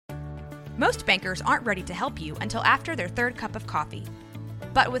Most bankers aren't ready to help you until after their third cup of coffee.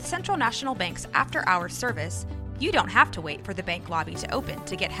 But with Central National Bank's after-hours service, you don't have to wait for the bank lobby to open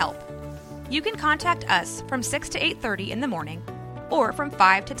to get help. You can contact us from 6 to 8:30 in the morning or from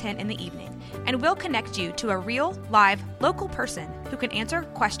 5 to 10 in the evening, and we'll connect you to a real, live, local person who can answer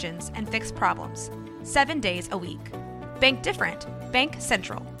questions and fix problems 7 days a week. Bank different. Bank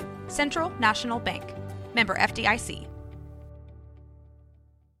Central. Central National Bank. Member FDIC.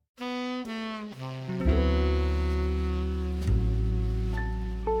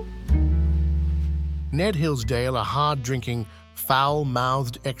 Ned Hillsdale, a hard-drinking,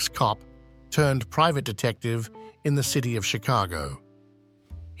 foul-mouthed ex-cop turned private detective in the city of Chicago.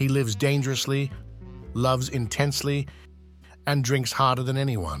 He lives dangerously, loves intensely, and drinks harder than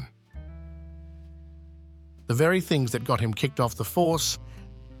anyone. The very things that got him kicked off the force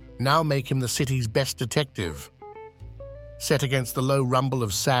now make him the city's best detective. Set against the low rumble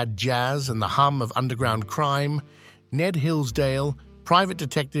of sad jazz and the hum of underground crime, Ned Hillsdale, Private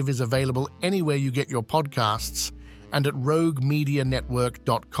Detective, is available anywhere you get your podcasts and at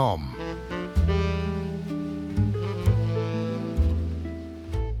roguemedianetwork.com.